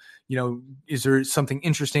 Is there something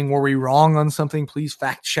interesting? Were we wrong on something? Please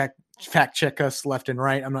fact check us left and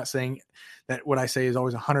right. I'm not saying that what I say is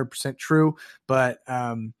always 100% true, but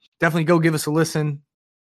definitely go give us a listen.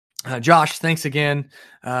 Josh, thanks again.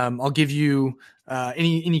 I'll give you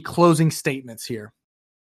any closing statements here.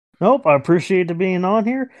 Nope, I appreciate it being on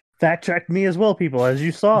here. Fact checked me as well, people. As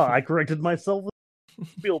you saw, I corrected myself with the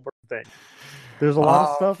Spielberg thing. There's a lot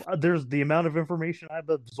of stuff. There's the amount of information I've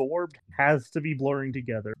absorbed has to be blurring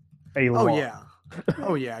together a lot.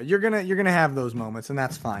 Oh yeah. You're gonna have those moments, and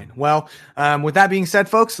that's fine. Well, with that being said,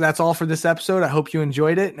 folks, that's all for this episode. I hope you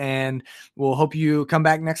enjoyed it, and we'll hope you come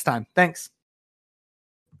back next time. Thanks.